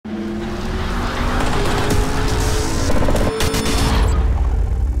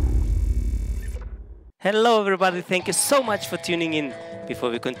Hello everybody, thank you so much for tuning in. Before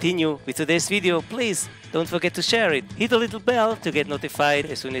we continue with today's video, please don't forget to share it. Hit the little bell to get notified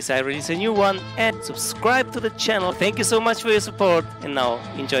as soon as I release a new one and subscribe to the channel. Thank you so much for your support and now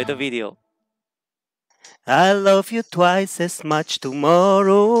enjoy the video. I love you twice as much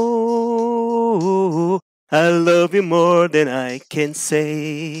tomorrow. I love you more than I can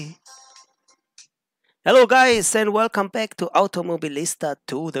say. Hello guys and welcome back to Automobilista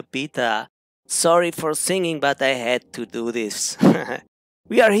to the beta. Sorry for singing, but I had to do this.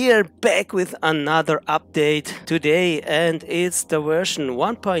 We are here back with another update today, and it's the version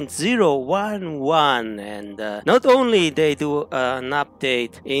 1.011. And not only they do an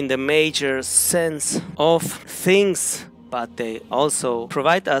update in the major sense of things, but they also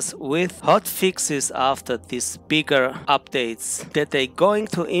provide us with hot fixes after these bigger updates that they're going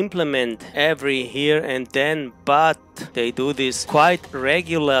to implement every here and then, but they do this quite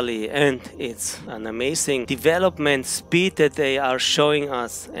regularly, and it's an amazing development speed that they are showing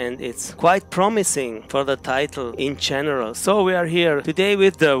us, and it's quite promising for the title in general. So we are here today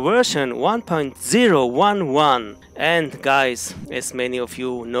with the version 1.011. And guys, as many of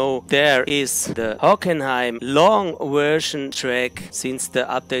you know, there is the Hockenheim long version track since the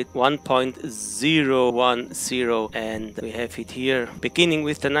update 1.010, and we have it here beginning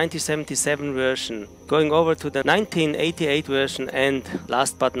with the 1977 version, going over to the 1988 version, and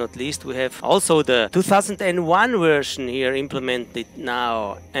last but not least we have also the 2001 version here implemented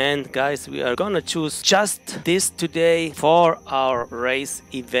now. And guys, we are gonna choose just this today for our race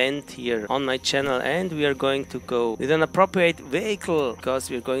event here on my channel, and we are going to go with an appropriate vehicle because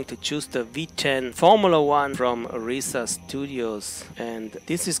we're going to choose the V10 Formula 1 from Risa Studios, and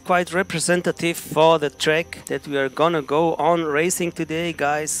this is quite representative for the track that we are gonna go on racing today,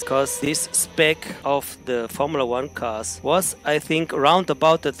 guys, because this spec of the Formula 1 cars was, I think, around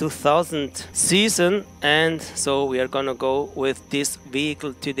about the 2000 season, and so we are gonna go with this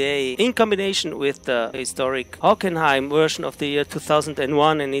vehicle today in combination with the historic Hockenheim version of the year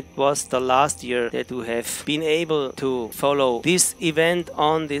 2001, and it was the last year that we have been able to follow this event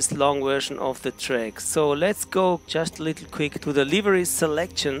on this long version of the track. So let's go just a little quick to the livery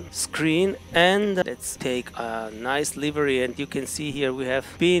selection screen, and let's take a nice livery, and you can see here we have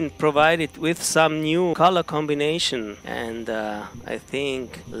been provided with some new color combination, and I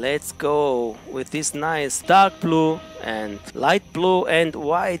think let's go with this nice dark blue and light blue and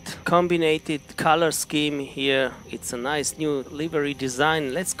white combined color scheme here. It's a nice new livery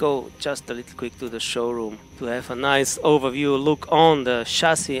design. Let's go just a little quick to the showroom to have a nice overview look on the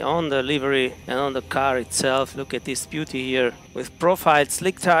chassis, on the livery and on the car itself. Look at this beauty here with profiled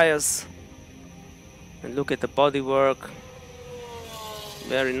slick tires, and look at the bodywork,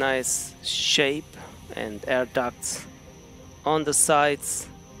 very nice shape and air ducts on the sides,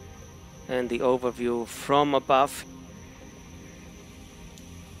 and the overview from above.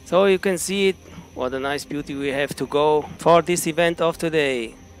 So you can see it, what a nice beauty we have to go for this event of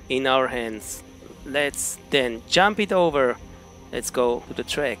today in our hands. Let's then jump it over. Let's go to the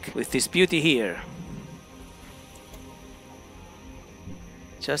track with this beauty here.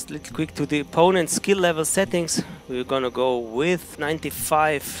 Just a little quick to the opponent skill level settings. We're gonna go with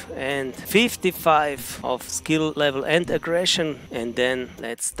 95 and 55 of skill level and aggression, and then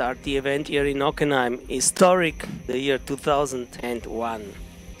let's start the event here in Hockenheim, historic, the year 2001.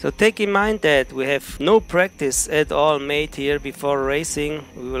 So take in mind that we have no practice at all made here before racing.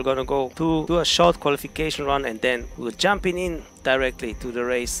 We will gonna go to do a short qualification run, and then we'll jump in directly to the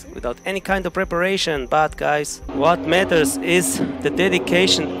race without any kind of preparation. But guys, what matters is the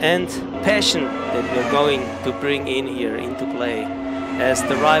dedication and passion that we're going to bring in here into play, as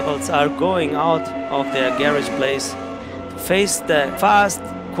the rivals are going out of their garage place to face the fast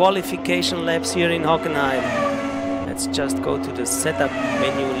qualification laps here in Hockenheim. Let's just go to the setup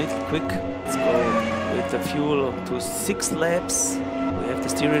menu a little quick. Let's go with the fuel to 6 laps. We have the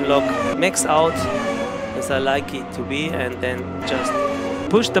steering lock max out as I like it to be, and then just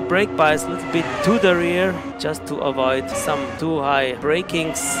push the brake bias a little bit to the rear just to avoid some too high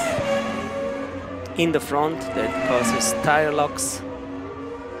brakings in the front that causes tire locks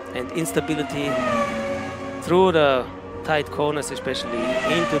and instability through the tight corners, especially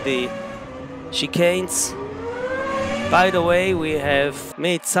into the chicanes. By the way, we have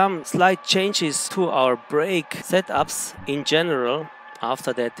made some slight changes to our brake setups in general.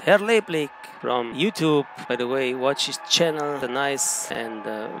 After that, Herr Löblich from YouTube, by the way, watch his channel, the nice and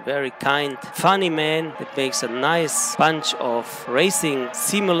very kind, funny man that makes a nice bunch of racing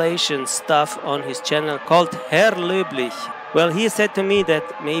simulation stuff on his channel called Herr Löblich. Well, he said to me that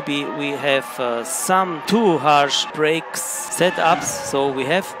maybe we have some too harsh brakes setups, so we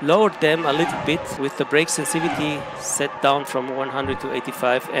have lowered them a little bit with the brake sensitivity set down from 100 to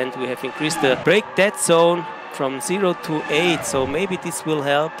 85, and we have increased the brake dead zone from 0 to 8, so maybe this will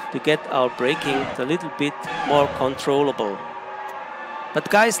help to get our braking a little bit more controllable. But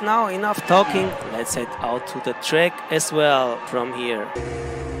guys, now enough talking, let's head out to the track as well from here.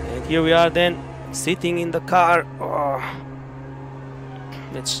 And here we are then, sitting in the car. Oh.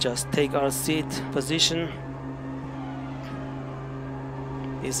 Let's just take our seat position.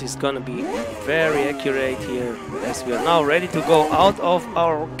 This is gonna be very accurate here, as we are now ready to go out of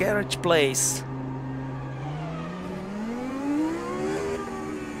our garage place.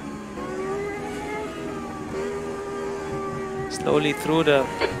 Slowly through the...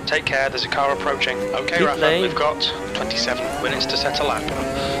 Take care, there's a car approaching. Okay, Rafa, we've got 27 minutes to set a lap.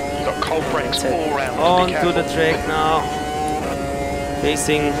 You've got cold brakes all round. On to the track now.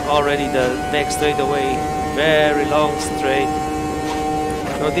 Facing already the back straightaway, very long straight.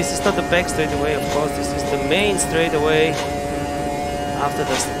 No, this is not the back straightaway, of course, this is the main straightaway. After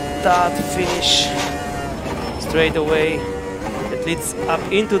the start finish straightaway that leads up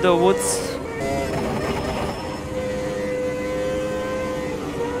into the woods.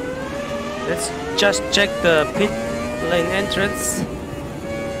 Let's just check the pit lane entrance.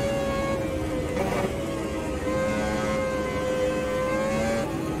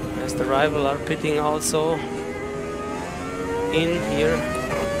 The rival are pitting also in here.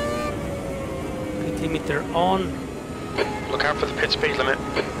 Pit limiter on. Look out for the pit speed limit.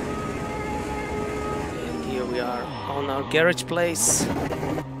 And here we are on our garage place.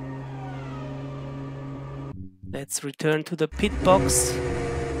 Let's return to the pit box.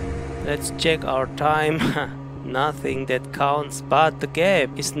 Let's check our time. Nothing that counts, but the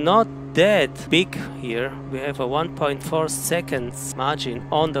gap is not that big here. We have a 1.4 seconds margin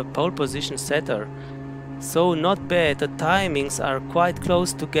on the pole position setter, so not bad. The timings are quite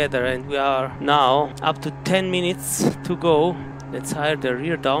close together, and we are now up to 10 minutes to go. Let's higher the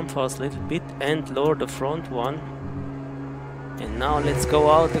rear downforce a little bit and lower the front one, and now let's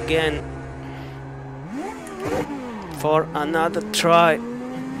go out again for another try.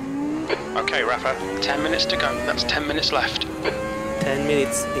 Okay, Rafa, 10 minutes to go. That's 10 minutes left. 10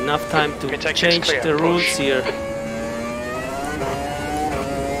 minutes, enough time to change the rules here.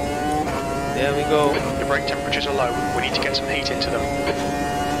 There we go. The brake temperatures are low. We need to get some heat into them.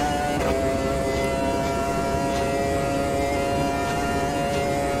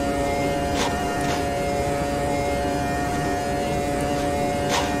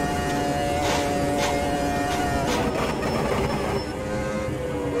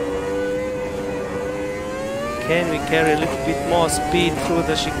 Can we carry a little bit more speed through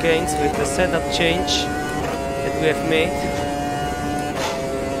the chicanes with the setup change that we have made?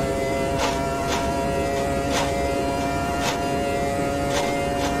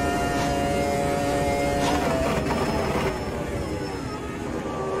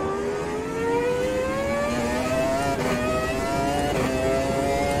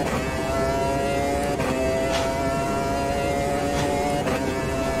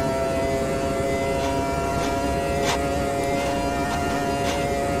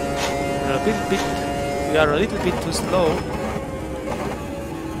 We are a little bit too slow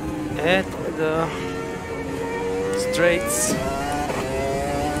at the straights.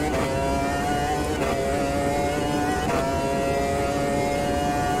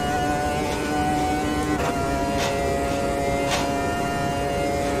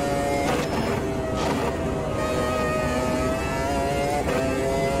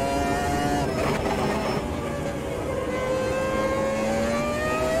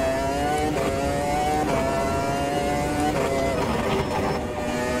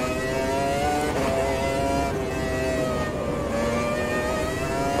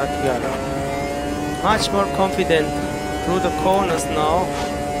 But we are much more confident through the corners now.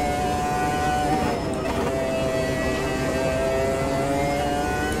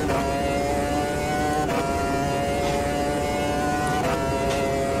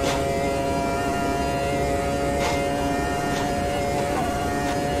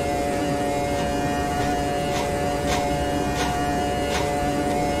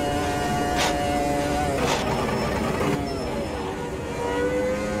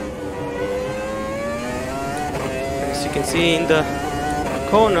 You can see in the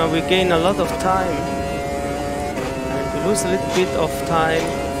corner we gain a lot of time, and we lose a little bit of time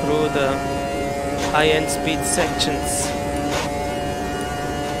through the high-end speed sections.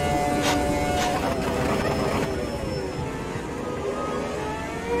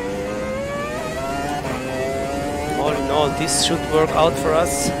 All in all, this should work out for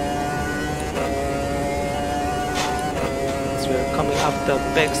us. So we're coming up the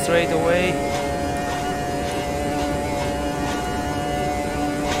back straight away.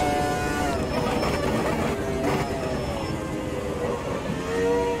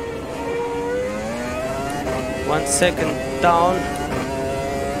 One second down.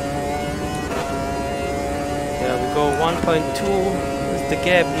 There we go, 1.2 is the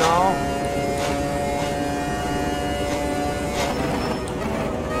gap now.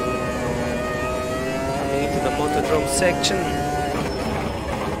 Coming into the motordrome section.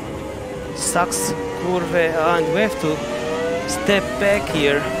 Sucks curve, and we have to step back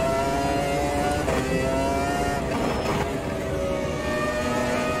here.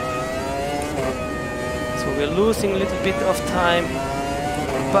 We're losing a little bit of time,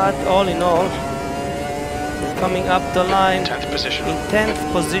 but all in all, we're coming up the line 10th position. in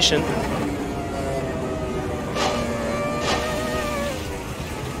 10th position.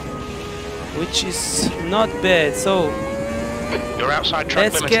 Which is not bad, so you're outside track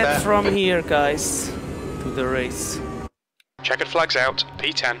let's limits get there. from here, guys, to the race. Checkered flags out,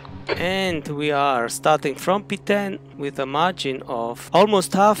 P10. And we are starting from P10 with a margin of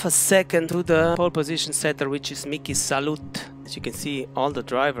almost half a second to the pole position setter, which is Miki Salut. As you can see, all the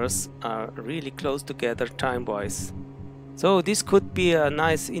drivers are really close together time-wise. So this could be a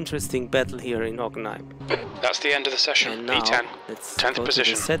nice, interesting battle here in Hockenheim. That's the end of the session, And now, P10. let's 10th go to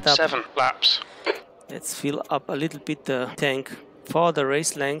position, the setup. 7 laps. Let's fill up a little bit the tank for the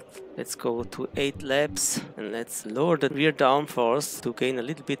race length. Let's go to 8 laps and let's lower the rear downforce to gain a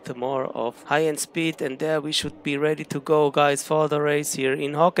little bit more of high-end speed, and there we should be ready to go, guys, for the race here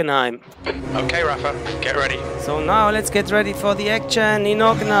in Hockenheim. Okay, Rafa, get ready. So now let's get ready for the action in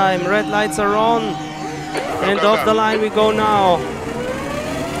Hockenheim. Red lights are on and go, off go. the line we go now.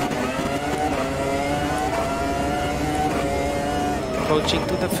 Approaching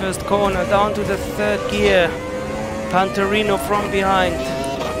to the first corner, down to the third gear. Panterino from behind.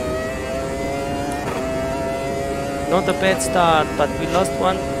 Not a bad start, but we lost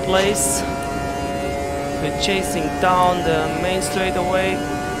one place. We're chasing down the main straightaway.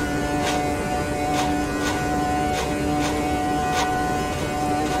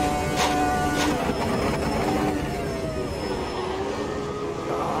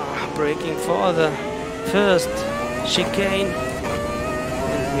 Braking for the first chicane.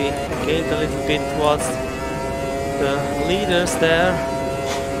 And we gained a little bit towards the leaders there.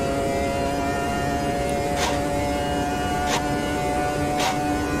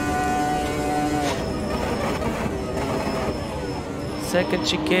 Second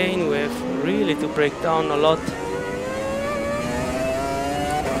chicane, we have really to break down a lot.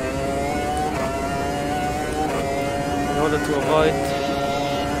 In order to avoid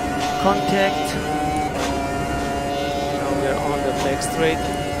contact. Now we are on the back straight.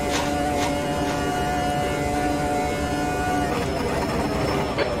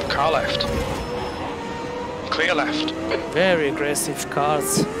 Car left. Clear left. Very aggressive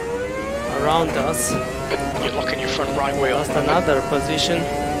cars around us. You're locking your front right wheel. Lost another position.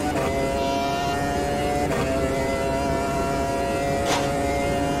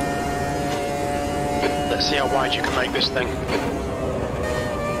 Let's see how wide you can make this thing.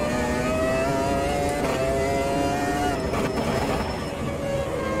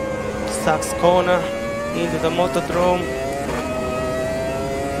 Sucks corner into the motordrome.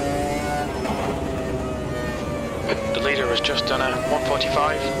 The leader has just done a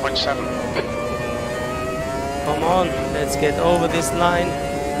 145.7. Come on, let's get over this line.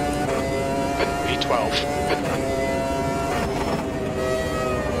 P12.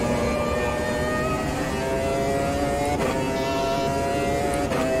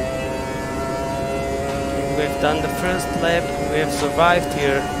 We've done the first lap. We have survived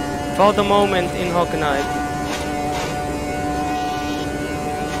here for the moment in Hockenheim.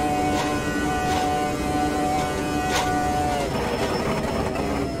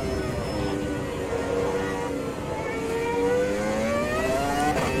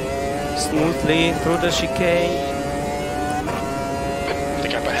 Smoothly through the chicane. The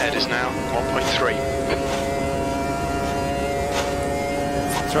gap ahead is now 1.3.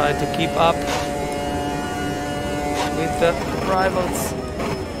 Let's try to keep up with the rivals.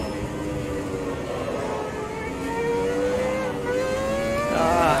 A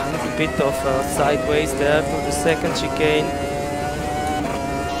little bit of sideways there to the second chicane.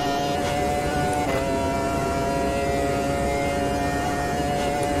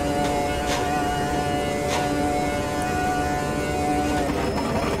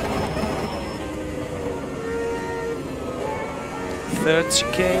 Third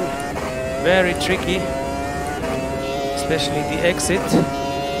chicane, very tricky, especially the exit.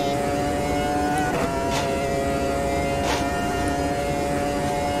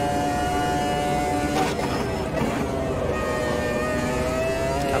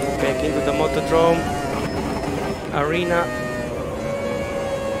 Coming back into the Motodrome arena.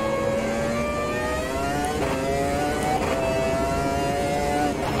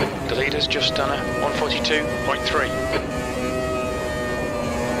 The leader's just done a 142.3.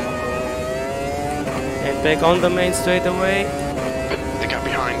 And back on the main straightaway. The gap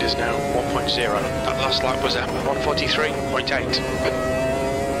behind is now 1.0. That last lap was at 143.8.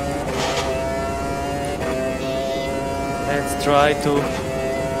 Let's try to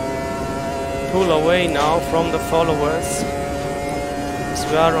pull away now from the followers. So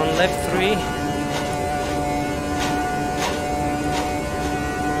we are on lap 3.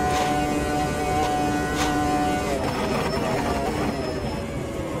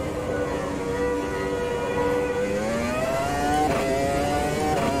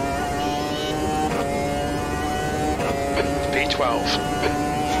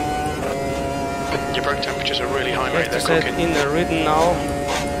 Your brake temperatures are really high, mate. They're cooking. In the rhythm now.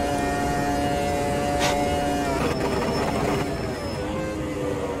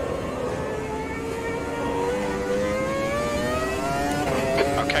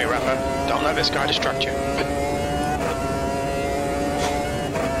 Okay, Rafa, don't let this guy distract you.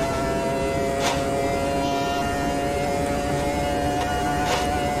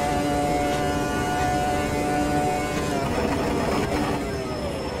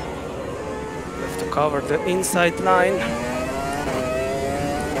 Cover the inside line.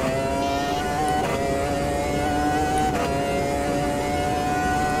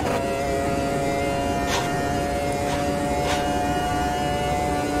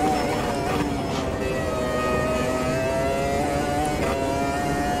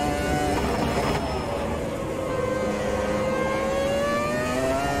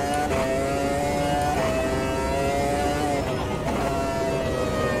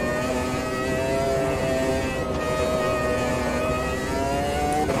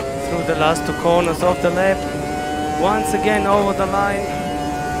 The last 2 corners of the lap, once again over the line.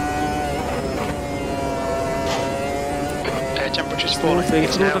 Air temperature's falling. Through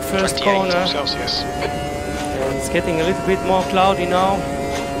the first corner. Celsius. And it's getting a little bit more cloudy now,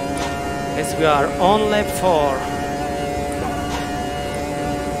 as we are on lap 4.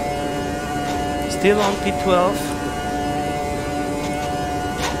 Still on P12.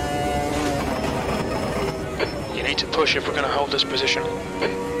 You need to push if we're going to hold this position.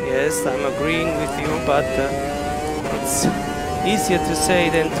 Yes, I'm agreeing with you, but it's easier to say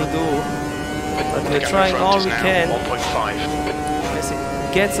than to do. But we're trying all we can. 1.5. As it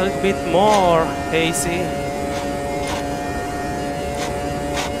gets a little bit more hazy.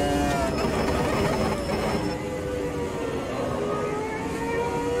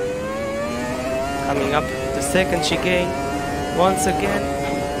 Coming up the second chicane once again.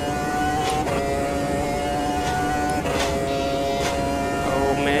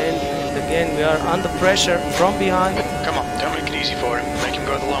 Again, we are under pressure from behind. Come on, don't make it easy for him. Make him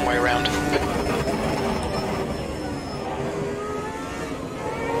go the long way around.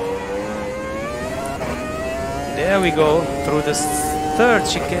 There we go, through the third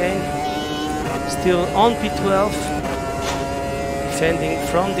chicane. Still on P12. Defending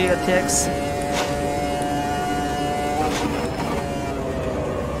from the attacks.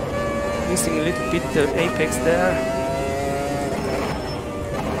 Missing a little bit the apex there.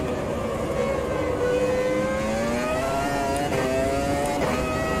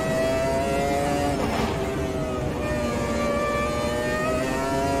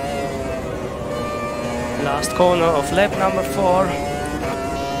 Last corner of lap number 4.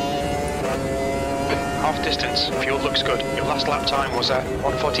 Half distance, fuel looks good. Your last lap time was at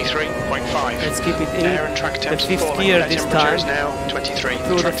 143.5. Let's keep it in air and track the temps 5th falling. gear this time. Is now 23.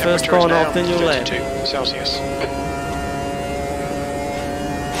 Through the first corner of the new lap. 32 Celsius.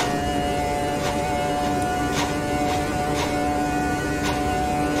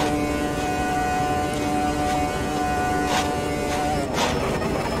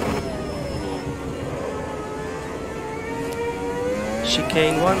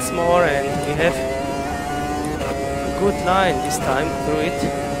 Chicane once more, and we have a good line this time through it.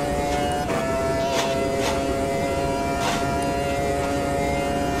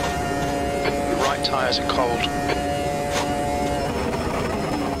 The right tyres are cold.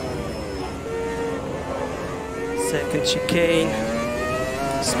 Second chicane,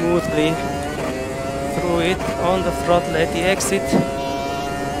 smoothly through it on the throttle at the exit.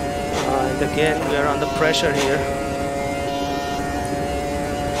 And again we are under pressure here.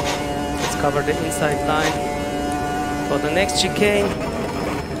 Cover the inside line. for the next chicane.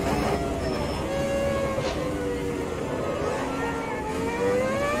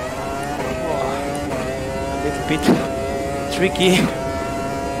 A little bit tricky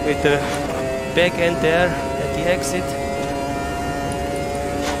with the back end there at the exit.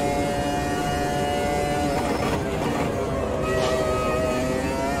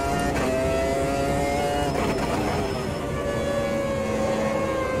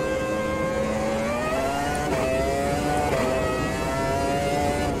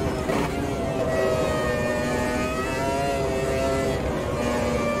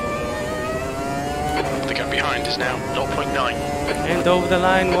 The gap behind is now 0.9. And over the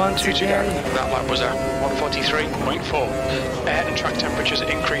line once again. That lap was a 143.4. Air and track temperatures are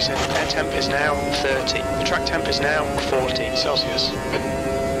increasing. Air temp is now 30. The track temp is now 40 Celsius.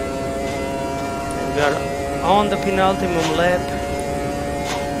 We are on the penultimate lap.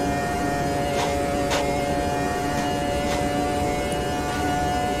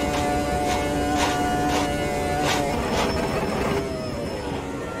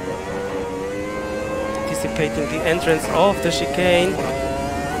 Anticipating the entrance of the chicane,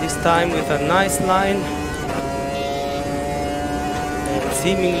 this time with a nice line, and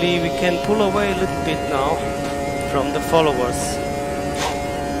seemingly we can pull away a little bit now from the followers.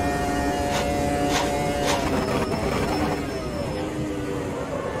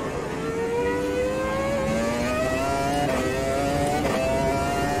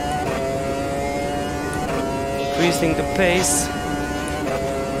 Increasing the pace.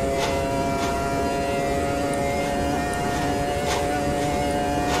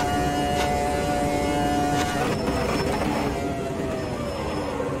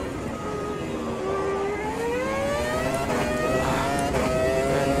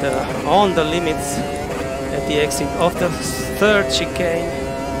 On the limits at the exit of the third chicane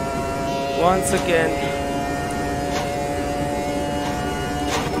once again.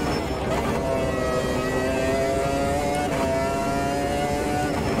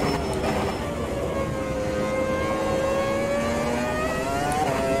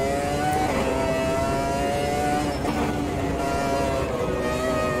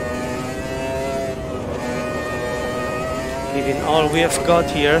 Giving all we have got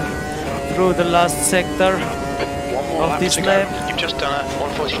here through the last sector of this lap. You've just done a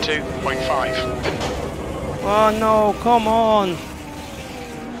 142.5. Oh no, come on!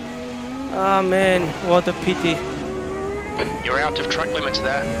 Ah man, what a pity. You're out of track limits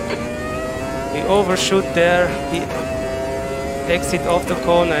there. We overshoot there, the exit of the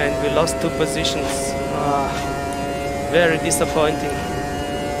corner, and we lost 2 positions. Very disappointing.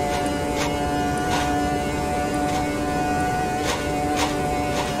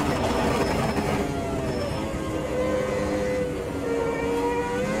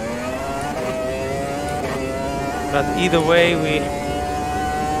 But either way, we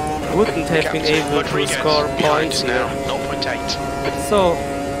wouldn't have been able to score points here. 0.8. So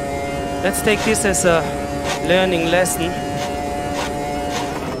let's take this as a learning lesson.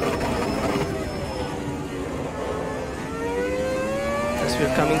 As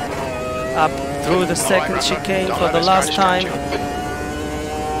we're coming up through the second chicane for the last time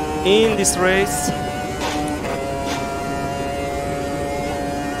in this race.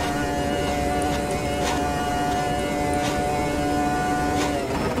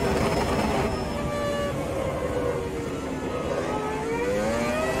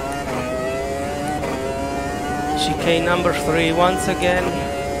 Chicane number 3 once again.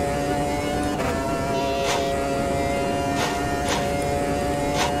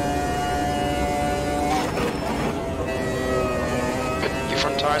 Your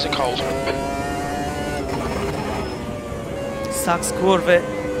front tyres are cold. Sachskurve.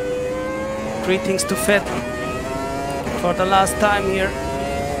 Greetings to Fett for the last time here.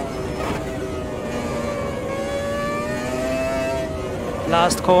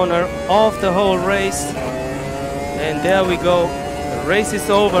 Last corner of the whole race. And there we go. The race is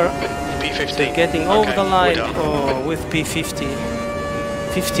over. P15. Getting over the line. Oh, with P50.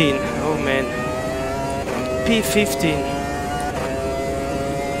 15. Oh man. P15.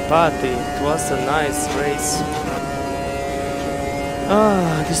 But it was a nice race.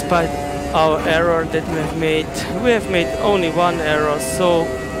 Despite our error that we have made only 1 error, so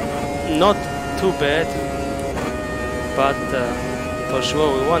not too bad. But for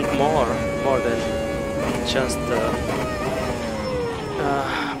sure we want more than just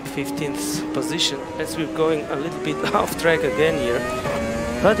 15th position, as we're going a little bit off track again here.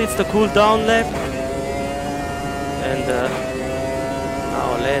 But it's the cool down lap, and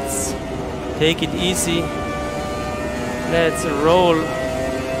now let's take it easy. Let's roll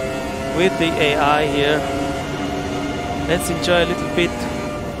with the AI here. let's enjoy a little bit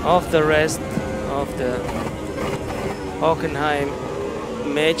of the rest of the Hockenheim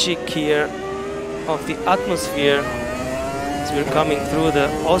magic here of the atmosphere as we're coming through the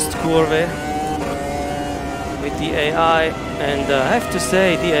Ostkurve with the AI, and I have to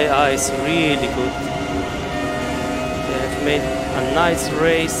say the AI is really good. They have made a nice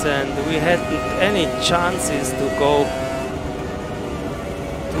race and we hadn't any chances to go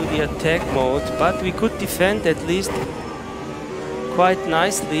to the attack mode, but we could defend at least quite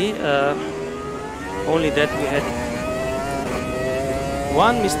nicely. Only that we had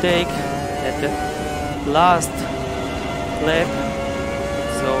one mistake at the last lap,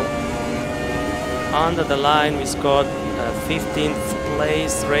 so under the line we scored a 15th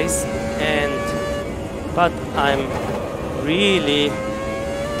place race, but I'm really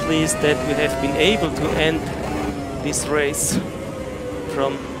pleased that we have been able to end this race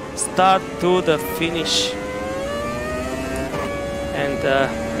from start to the finish. And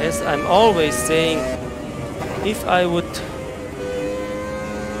as I'm always saying, if I would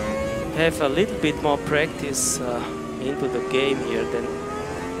have a little bit more practice into the game here, then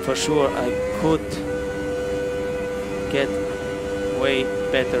for sure I could get way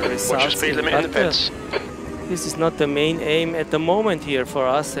better results. Speed limit in the pits. This is not the main aim at the moment here for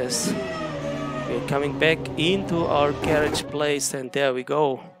us, as we're coming back into our garage place, and there we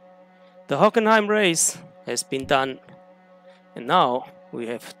go. The Hockenheim race has been done, and now we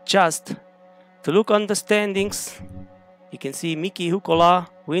have just to look on the standings. You can see Miki Hukola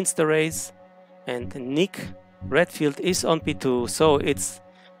wins the race and Nick Redfield is on P2. So it's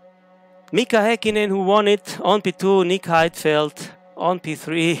Mika Häkkinen who won it on P2, Nick Heidfeld on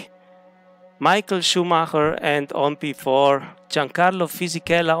P3, Michael Schumacher, and on P4 Giancarlo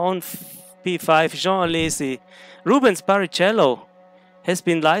Fisichella, on P5 Jean Alesi. Rubens Barrichello has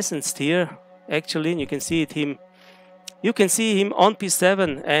been licensed here actually, and you can see him on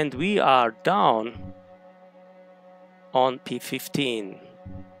P7, and we are down on P15.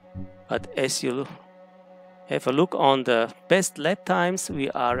 But as you have a look on the best lap times, we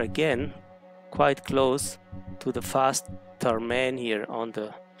are again quite close to the faster man here on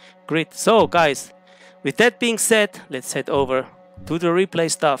the grid. So guys, with that being said, let's head over to the replay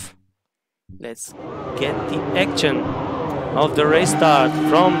stuff. Let's get the action of the race start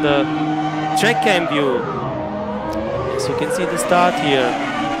from the track cam view. As you can see the start here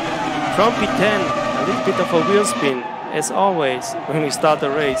from P10, a little bit of a wheel spin as always when we start the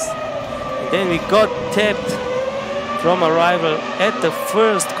race. And then we got tapped from a rival at the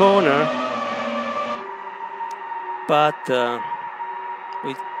first corner, but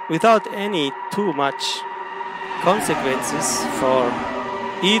without any too much consequences for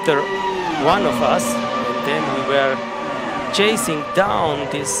either one of us. And then we were chasing down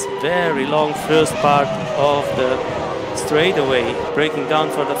this very long first part of the straightaway, breaking down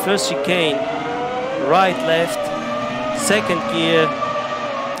for the first chicane, right, left, second gear,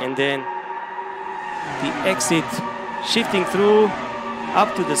 and then the exit, shifting through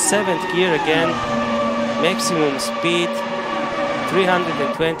up to the 7th gear again, maximum speed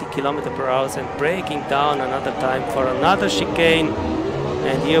 320 km/h, and breaking down another time for another chicane.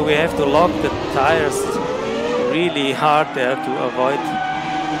 And here we have to lock the tires really hard there to avoid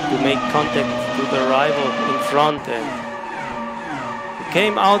to make contact to the rival in front. And we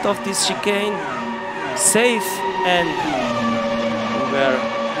came out of this chicane safe, and we were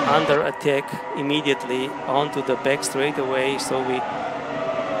under attack immediately onto the back straightaway. So we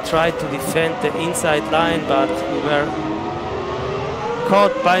tried to defend the inside line, but we were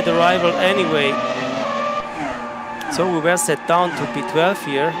caught by the rival anyway. So we were set down to P12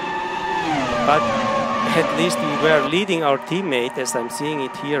 here, but at least we were leading our teammate, as I'm seeing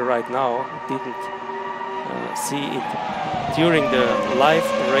it here right now. Didn't see it during the live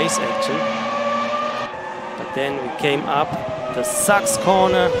race action. But then we came up the Sachs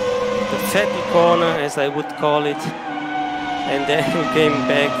corner, the Vettel corner as I would call it, and then we came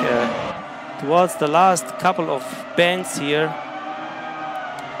back towards the last couple of bends here,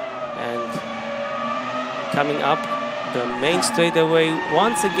 and coming up the main straightaway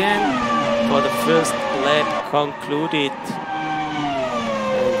once again for the first lap concluded.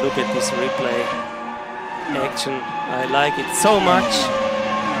 And look at this replay action, I like it so much.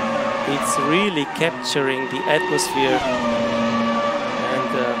 It's really capturing the atmosphere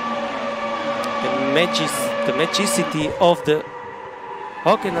and the magicity of the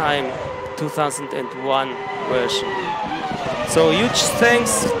Hockenheim 2001 version. So huge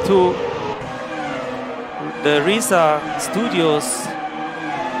thanks to the Risa Studios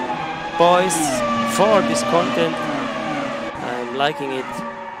boys for this content. I'm liking it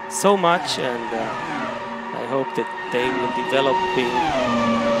so much, and I hope that they will developing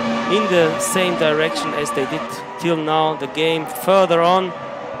in the same direction as they did till now, the game further on.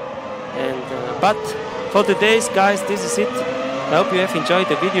 And but for today's guys, this is it. I hope you have enjoyed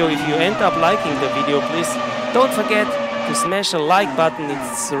the video. If you end up liking the video, please don't forget to smash a like button.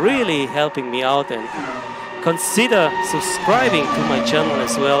 It's really helping me out, and consider subscribing to my channel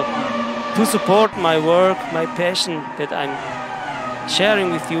as well to support my work, my passion that I'm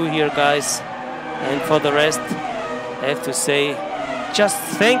sharing with you here, guys. And for the rest, I have to say just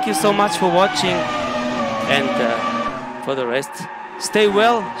thank you so much for watching, and for the rest, stay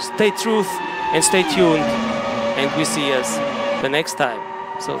well, stay truth, and stay tuned, and we see us the next time.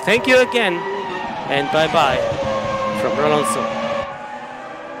 So thank you again, and bye bye from Rolonzo.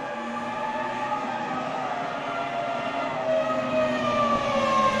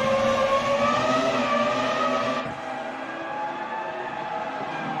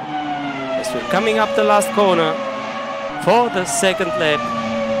 As we're coming up the last corner for the second lap,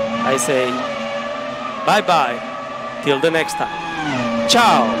 I say bye bye till the next time.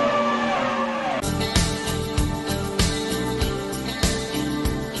 Ciao.